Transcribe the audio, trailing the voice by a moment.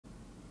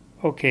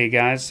Okay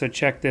guys, so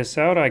check this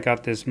out. I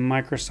got this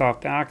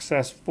Microsoft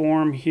Access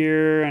form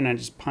here and I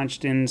just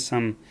punched in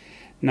some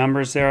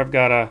numbers there. I've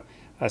got a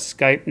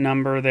Skype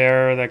number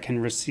there that can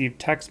receive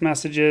text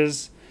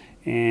messages,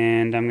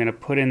 and I'm going to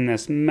put in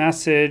this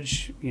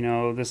message. You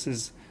know, this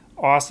is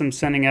awesome,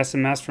 sending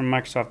SMS from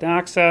Microsoft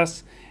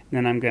Access. And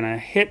then I'm going to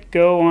hit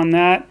go on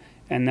that,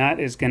 and that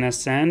is going to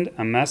send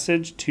a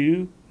message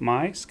to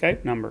my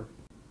Skype number.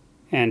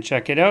 And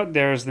check it out,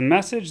 there's the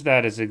message.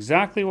 That is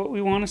exactly what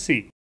we want to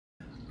see.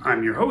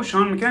 I'm your host,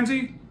 Sean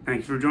McKenzie. Thank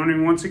you for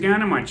joining me once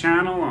again on my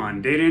channel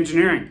on data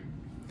engineering.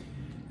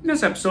 In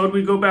this episode,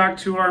 we go back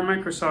to our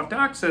Microsoft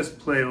Access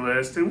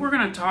playlist, and we're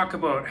going to talk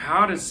about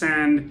how to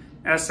send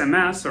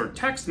SMS or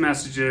text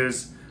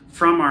messages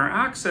from our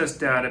Access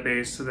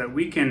database so that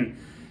we can,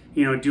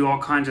 do all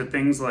kinds of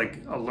things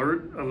like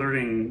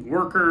alerting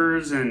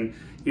workers and,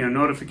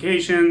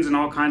 notifications and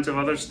all kinds of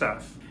other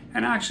stuff.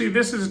 And actually,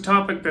 this is a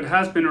topic that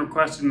has been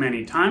requested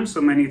many times,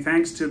 so many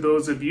thanks to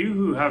those of you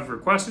who have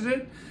requested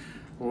it.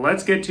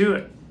 Let's get to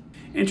it.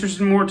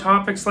 Interested in more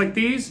topics like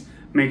these?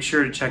 Make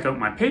sure to check out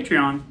my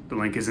Patreon. The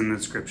link is in the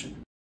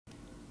description.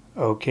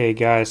 Okay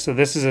guys, so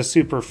this is a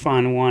super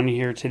fun one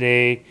here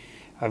today.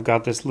 I've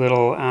got this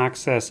little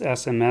Access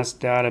SMS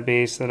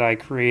database that I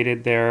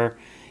created there,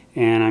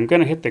 and I'm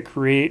going to hit the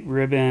create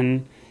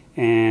ribbon,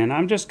 and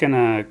I'm just going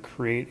to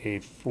create a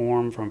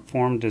form from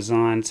form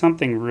design,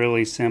 something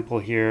really simple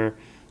here.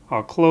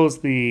 I'll close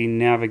the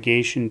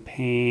navigation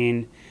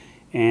pane,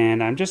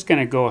 and I'm just going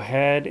to go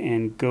ahead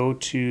and go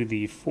to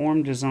the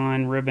form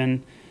design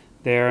ribbon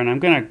there, and I'm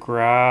going to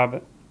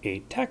grab a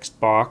text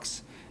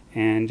box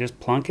and just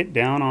plunk it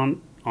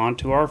down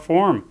onto our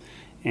form.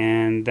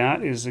 And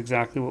that is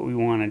exactly what we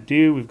want to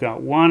do. We've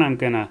got one. I'm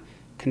going to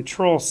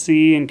Control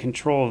C and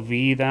Control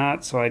V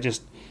that, so I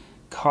just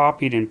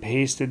copied and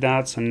pasted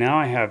that. So now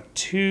I have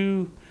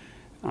two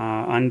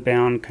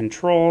unbound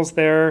controls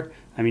there.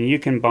 I mean, you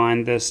can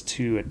bind this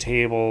to a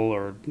table,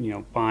 or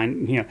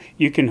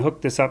you can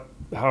hook this up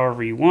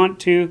however you want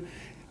to,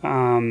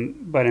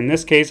 but in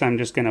this case I'm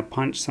just going to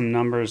punch some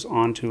numbers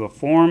onto a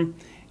form,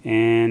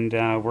 and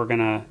we're going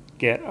to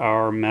get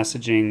our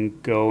messaging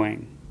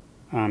going.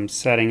 I'm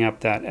setting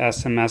up that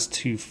SMS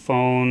to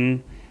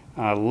phone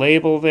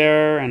label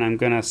there, and I'm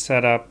going to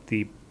set up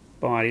the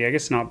body. I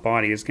guess not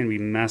body, it's going to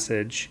be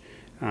message,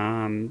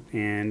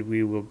 and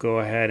we will go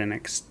ahead and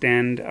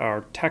extend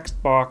our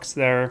text box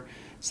there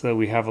so that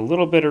we have a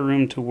little bit of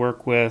room to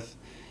work with.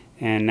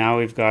 And now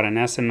we've got an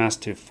SMS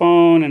to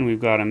phone, and we've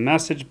got a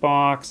message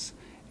box,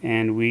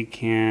 and we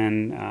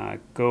can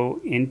go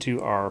into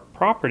our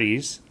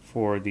properties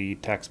for the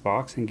text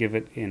box and give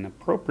it an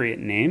appropriate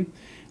name.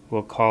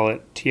 We'll call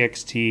it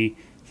TXT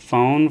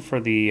phone for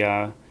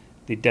the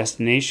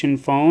destination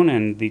phone,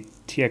 and the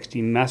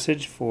TXT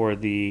message for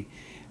the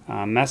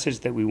message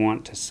that we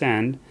want to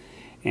send.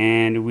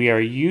 And we are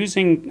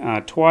using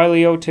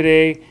Twilio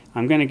today.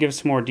 I'm going to give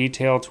some more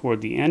detail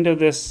toward the end of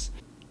this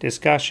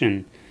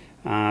discussion.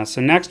 So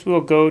next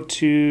we'll go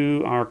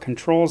to our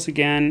controls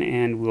again,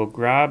 and we'll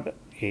grab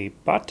a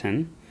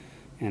button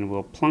and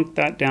we'll plunk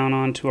that down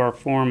onto our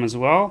form as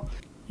well.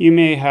 You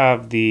may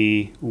have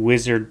the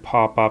wizard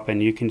pop up,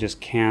 and you can just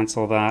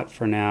cancel that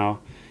for now.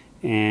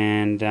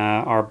 And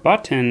our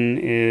button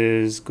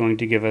is going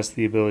to give us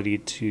the ability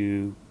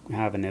to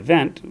have an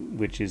event,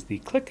 which is the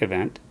click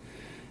event.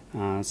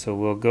 So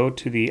we'll go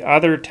to the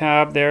other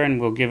tab there, and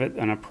we'll give it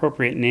an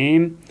appropriate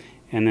name,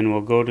 and then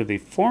we'll go to the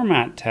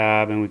format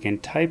tab, and we can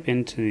type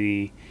into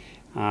the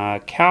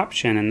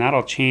caption, and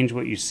that'll change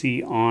what you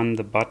see on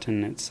the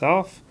button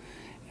itself.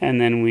 And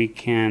then we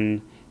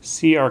can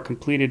see our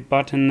completed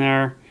button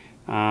there,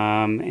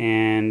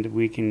 and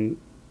we can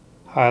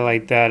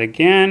highlight that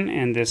again,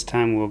 and this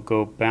time we'll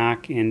go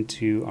back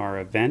into our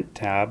event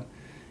tab,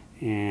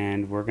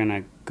 and we're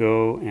gonna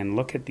go and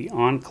look at the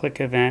on-click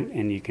event,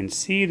 and you can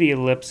see the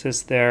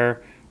ellipsis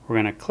there. We're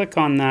gonna click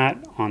on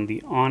that on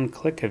the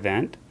on-click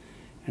event,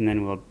 and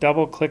then we'll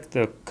double click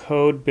the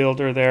code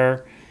builder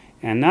there,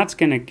 and that's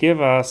gonna give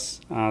us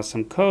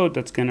some code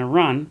that's gonna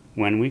run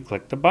when we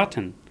click the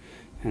button.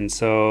 And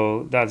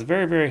so that's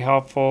very, very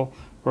helpful.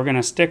 We're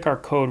gonna stick our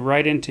code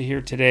right into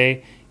here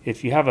today.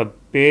 If you have a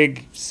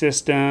big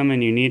system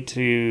and you need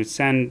to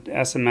send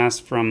SMS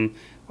from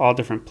all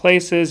different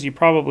places, you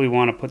probably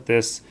want to put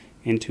this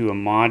into a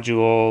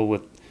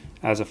module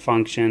as a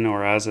function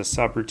or as a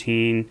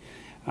subroutine.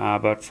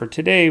 But for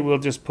today, we'll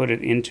just put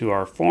it into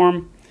our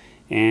form,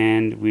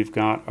 and we've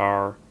got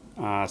our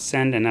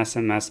send an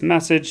SMS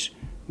message.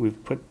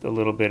 We've put a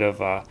little bit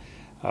of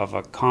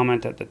a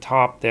comment at the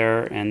top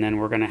there, and then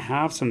we're going to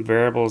have some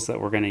variables that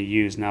we're going to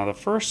use. Now the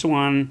first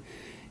one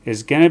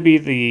is going to be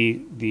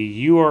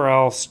the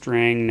URL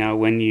string. Now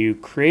when you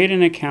create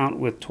an account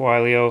with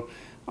Twilio,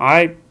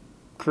 I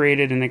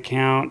created an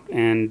account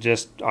and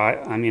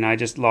I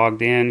just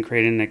logged in,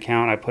 created an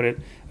account. I put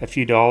a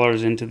few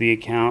dollars into the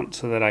account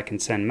so that I can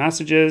send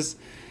messages,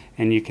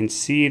 and you can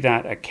see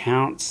that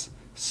accounts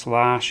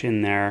 /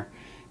 in there,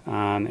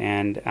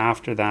 and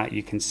after that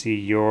you can see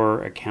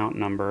your account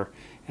number,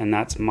 and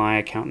that's my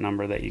account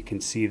number that you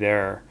can see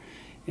there.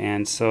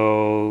 And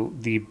so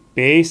the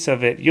base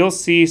of it, you'll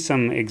see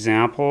some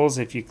examples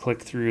if you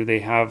click through. They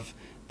have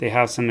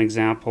some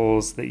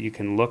examples that you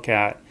can look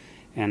at,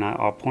 and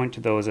I'll point to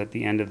those at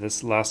the end of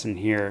this lesson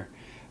here.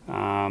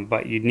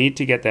 But you need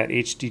to get that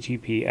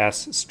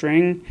HTTPS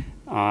string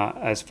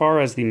as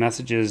far as the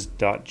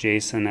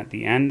messages.json at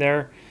the end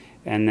there,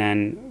 and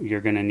then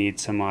you're going to need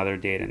some other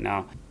data.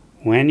 Now,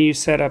 when you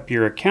set up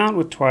your account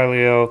with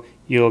Twilio,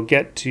 you'll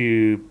get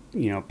to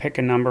pick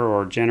a number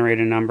or generate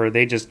a number.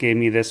 They just gave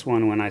me this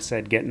one when I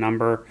said get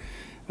number.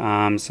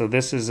 So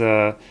this is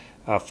a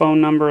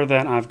phone number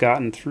that I've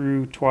gotten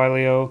through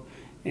Twilio,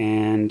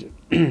 and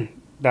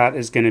that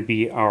is going to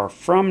be our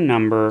from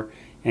number,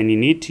 and you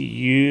need to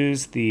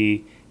use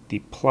the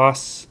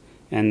plus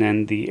and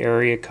then the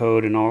area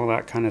code and all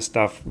that kind of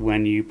stuff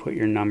when you put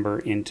your number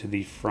into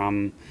the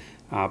from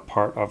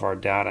part of our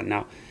data.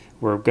 Now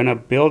we're going to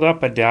build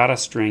up a data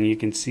string. You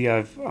can see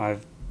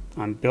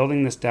I'm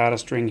building this data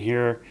string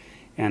here,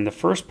 and the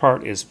first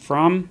part is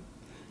from,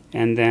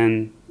 and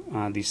then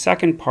the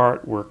second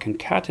part we're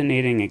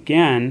concatenating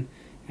again,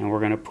 and we're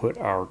going to put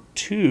our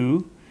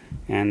to,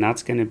 and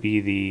that's going to be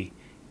the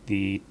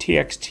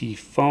txt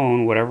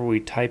phone, whatever we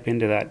type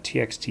into that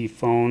txt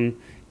phone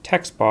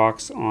text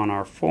box on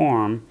our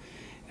form.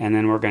 And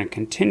then we're going to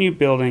continue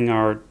building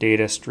our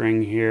data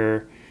string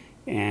here,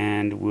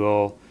 and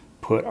we'll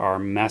put our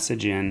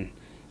message in,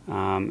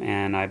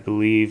 and I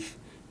believe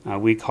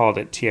we called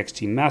it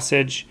txt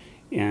message,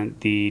 and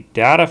the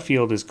data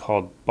field is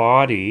called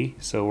body,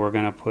 so we're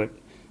going to put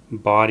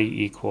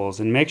body equals,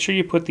 and make sure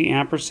you put the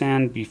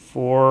ampersand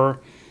before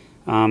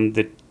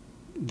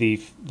the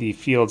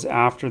fields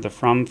after the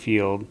from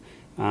field,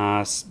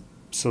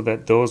 so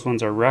that those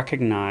ones are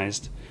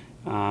recognized,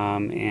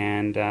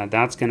 and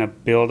that's going to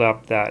build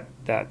up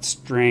that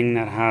string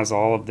that has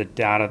all of the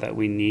data that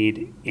we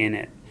need in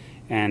it,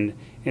 and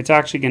it's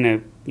actually going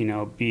to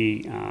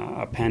be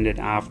appended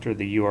after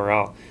the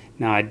URL.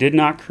 Now I did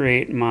not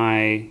create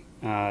my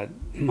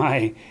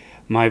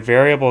my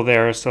variable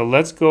there, so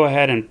let's go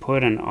ahead and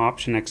put an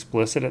option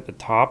explicit at the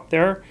top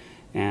there,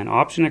 and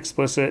option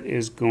explicit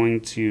is going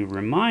to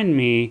remind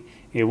me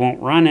it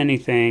won't run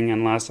anything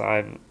unless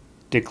I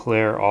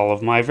declare all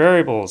of my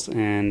variables,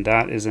 and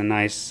that is a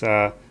nice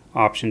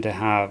option to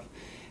have.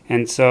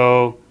 And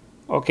so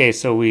okay,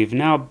 so we've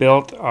now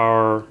built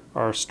our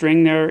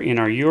string there. In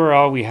our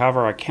URL we have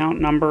our account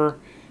number,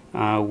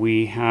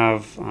 we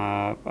have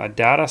a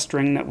data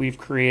string that we've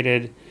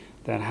created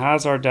that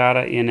has our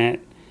data in it,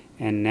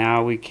 and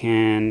now we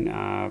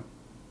can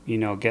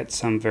get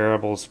some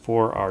variables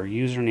for our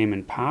username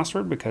and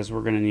password, because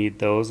we're going to need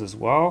those as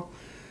well.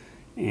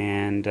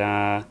 And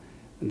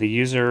the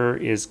user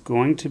is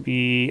going to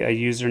be a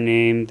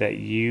username that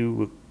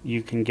you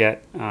can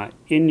get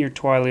in your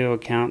Twilio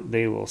account.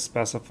 They will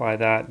specify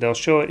that. They'll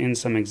show it in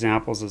some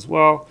examples as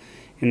well.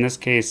 In this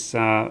case,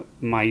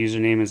 my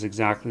username is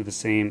exactly the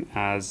same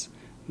as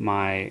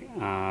my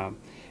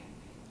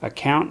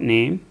account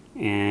name,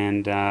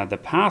 and the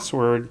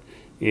password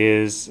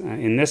is,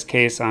 in this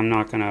case, I'm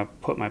not going to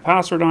put my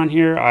password on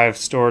here. I've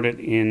stored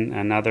it in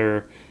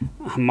another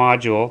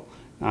module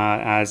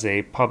as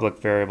a public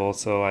variable,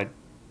 so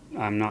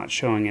I'm not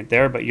showing it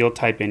there, but you'll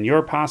type in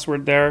your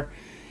password there,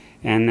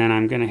 and then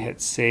I'm going to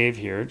hit save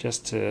here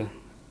just to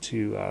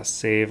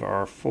save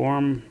our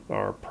form,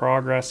 our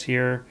progress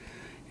here,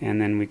 and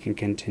then we can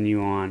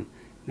continue on.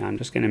 Now I'm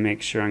just going to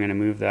make sure, I'm going to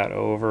move that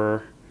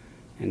over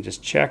and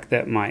just check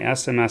that my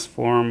SMS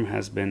form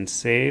has been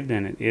saved,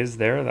 and it is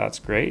there. That's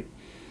great.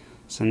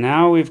 So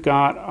now we've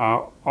got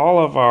all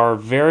of our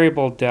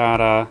variable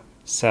data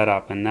set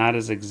up, and that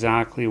is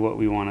exactly what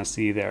we want to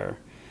see there.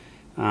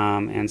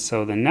 And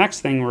so the next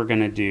thing we're going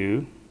to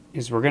do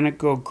is we're going to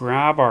go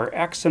grab our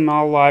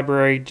XML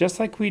library, just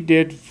like we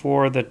did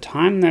for the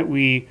time that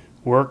we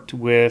worked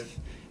with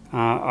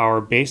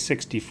our base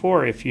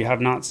 64. If you have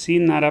not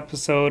seen that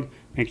episode,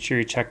 make sure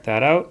you check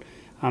that out.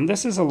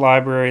 This is a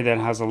library that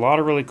has a lot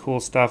of really cool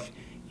stuff.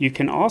 You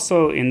can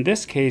also, in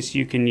this case,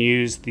 you can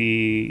use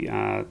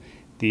the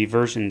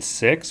version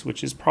 6,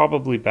 which is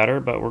probably better,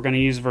 but we're going to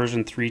use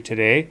version 3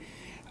 today.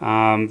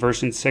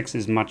 Version 6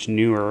 is much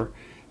newer.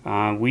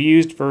 We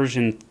used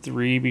version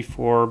 3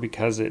 before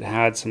because it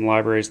had some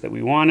libraries that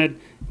we wanted,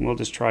 and we'll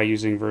just try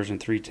using version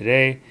 3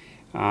 today.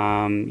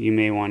 You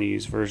may want to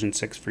use version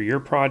 6 for your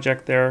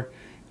project there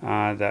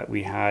that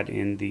we had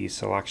in the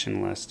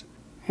selection list.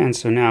 And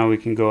so now we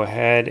can go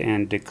ahead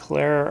and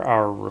declare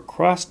our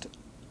request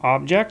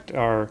object,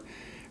 our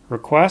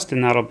request,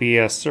 and that'll be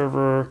a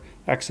server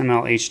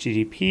XML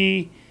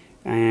HTTP.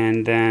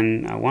 And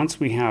then once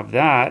we have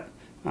that,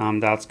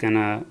 that's going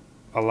to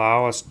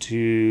allow us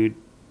to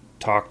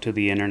talk to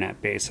the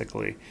internet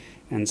basically.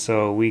 And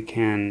so we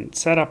can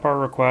set up our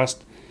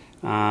request.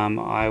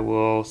 I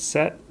will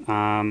set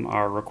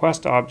our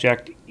request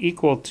object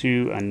equal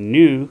to a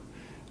new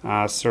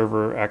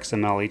server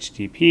XML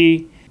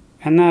HTTP,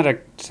 and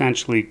that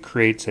essentially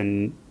creates a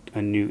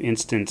new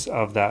instance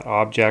of that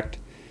object.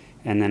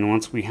 And then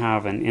once we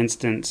have an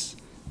instance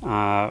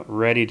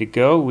ready to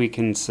go, we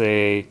can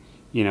say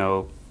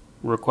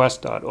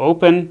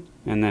request.open,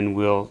 and then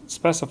we'll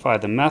specify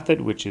the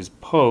method, which is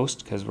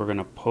post, because we're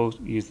going to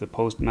use the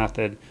post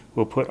method.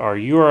 We'll put our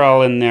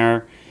URL in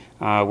there.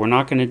 We're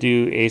not going to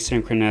do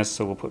asynchronous,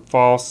 so we'll put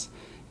false,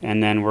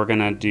 and then we're going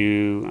to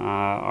do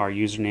our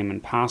username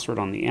and password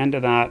on the end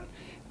of that,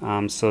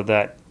 so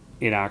that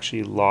it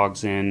actually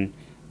logs in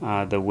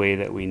the way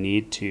that we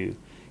need to.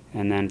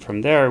 And then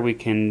from there we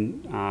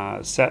can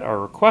set our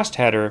request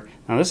header.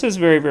 Now this is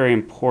very, very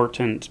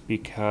important,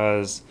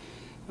 because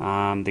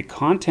the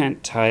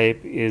content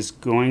type is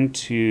going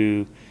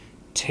to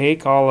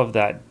take all of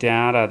that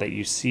data that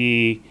you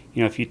see,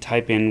 if you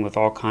type in with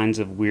all kinds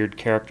of weird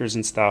characters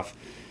and stuff.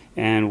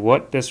 And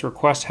what this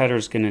request header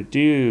is going to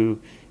do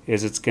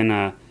is it's going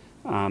to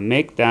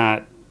make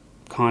that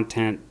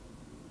content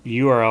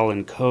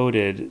URL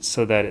encoded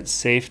so that it's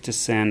safe to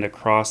send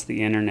across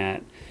the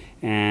internet,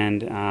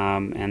 and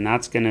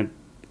that's going to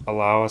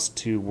allow us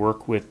to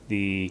work with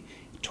the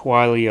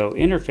Twilio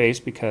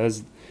interface,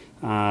 because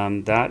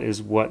that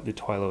is what the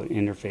Twilio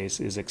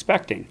interface is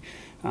expecting.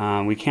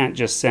 We can't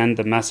just send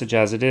the message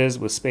as it is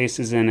with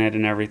spaces in it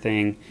and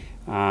everything.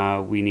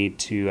 We need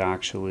to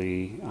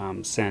actually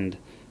send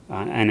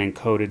an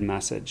encoded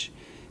message.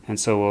 And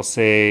so we'll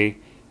say,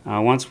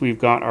 once we've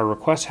got our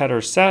request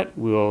header set,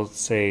 we'll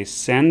say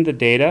send the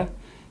data,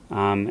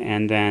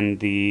 and then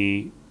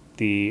the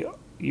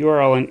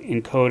URL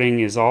encoding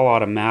is all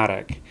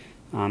automatic,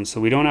 so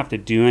we don't have to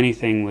do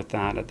anything with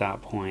that at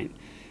that point.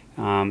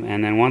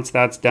 And then once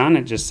that's done,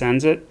 it just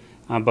sends it,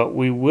 but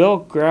we will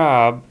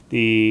grab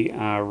the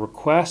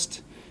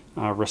request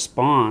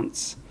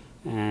response,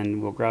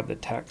 and we'll grab the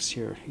text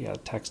here. Yeah,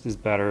 text is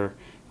better.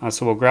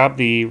 So we'll grab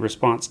the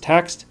response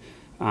text,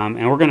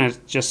 and we're going to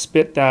just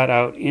spit that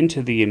out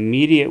into the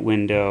immediate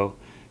window,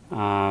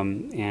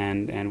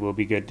 and we'll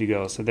be good to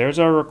go. So there's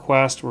our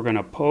request. We're going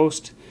to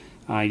post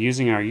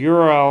using our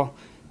URL,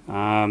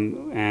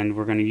 and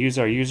we're going to use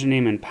our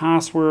username and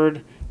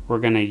password. We're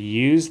going to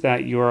use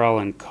that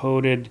URL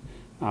encoded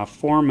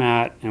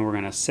format, and we're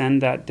going to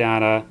send that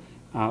data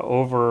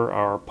over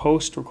our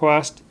post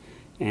request,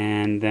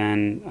 and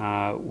then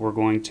we're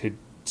going to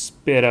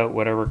spit out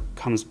whatever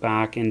comes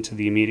back into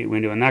the immediate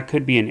window, and that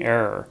could be an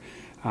error.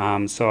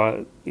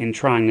 So in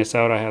trying this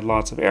out, I had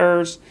lots of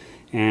errors,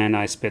 and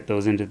I spit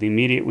those into the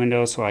immediate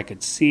window so I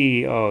could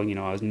see, oh,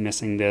 I was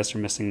missing this or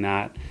missing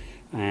that,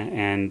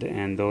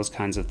 and those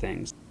kinds of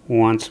things.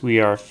 Once we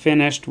are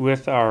finished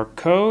with our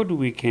code,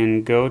 we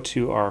can go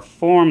to our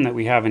form that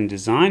we have in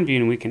design view,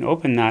 and we can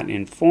open that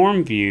in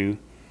form view,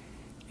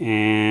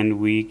 and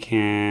we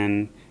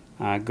can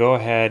go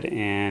ahead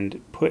and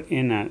put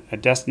in a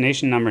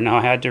destination number. Now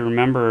I had to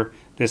remember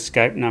this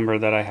Skype number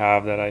that I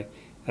have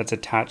that's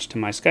attached to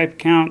my Skype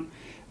account.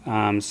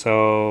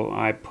 So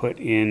I put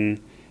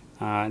in,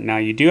 now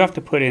you do have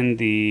to put in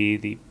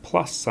the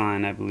plus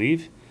sign, I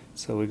believe.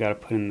 So we got to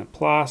put in the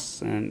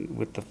plus, and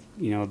with the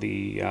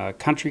the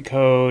country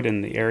code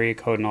and the area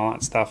code and all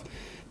that stuff.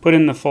 Put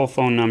in the full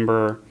phone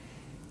number,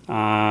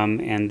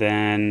 and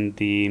then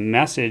the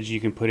message, you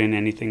can put in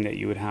anything that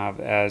you would have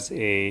as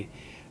a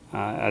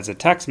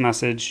text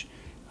message.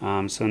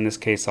 So in this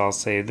case, I'll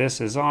say,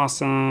 "This is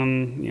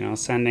awesome,"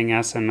 sending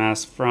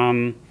SMS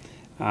from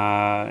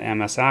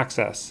MS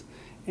Access,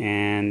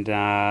 and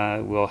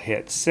we'll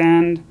hit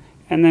send,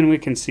 and then we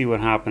can see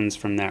what happens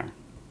from there.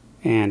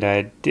 And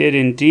I did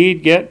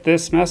indeed get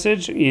this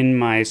message in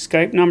my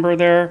Skype number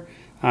there,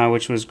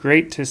 which was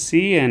great to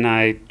see, and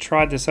I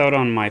tried this out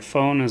on my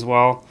phone as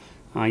well,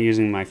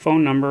 using my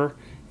phone number,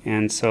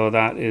 and so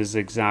that is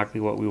exactly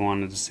what we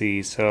wanted to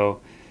see.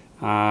 So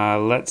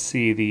let's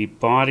see the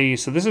body.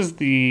 So this is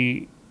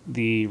the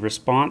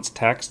response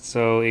text,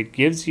 so it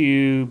gives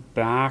you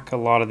back a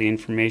lot of the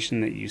information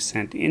that you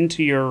sent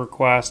into your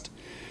request.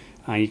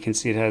 You can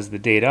see it has the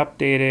date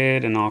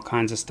updated and all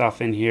kinds of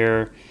stuff in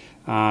here.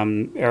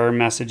 Error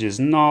message is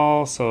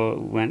null, so it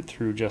went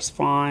through just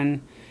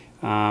fine.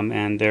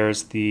 And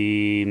there's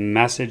the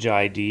message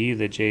ID,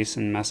 the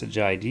JSON message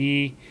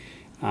ID,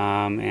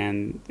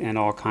 and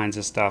all kinds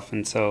of stuff.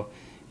 And so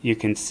you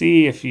can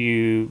see, if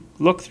you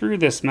look through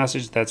this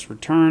message that's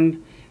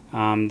returned,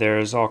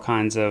 there's all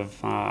kinds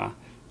of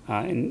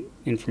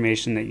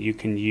information that you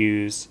can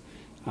use,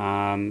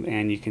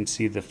 and you can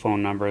see the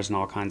phone numbers and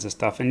all kinds of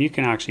stuff. And you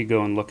can actually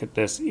go and look at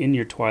this in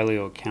your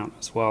Twilio account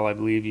as well. I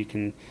believe you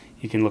can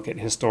look at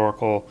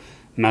historical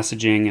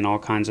messaging and all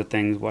kinds of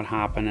things, what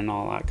happened and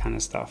all that kind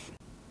of stuff.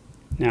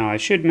 Now I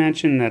should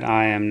mention that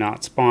I am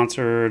not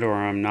sponsored, or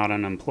I'm not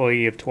an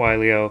employee of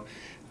Twilio.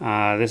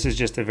 This is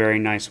just a very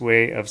nice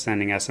way of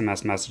sending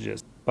SMS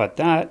messages. But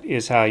that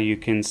is how you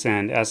can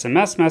send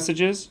SMS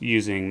messages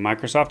using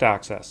Microsoft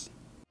Access.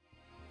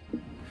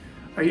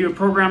 Are you a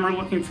programmer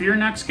looking for your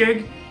next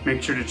gig?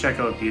 Make sure to check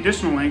out the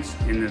additional links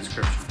in the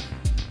description.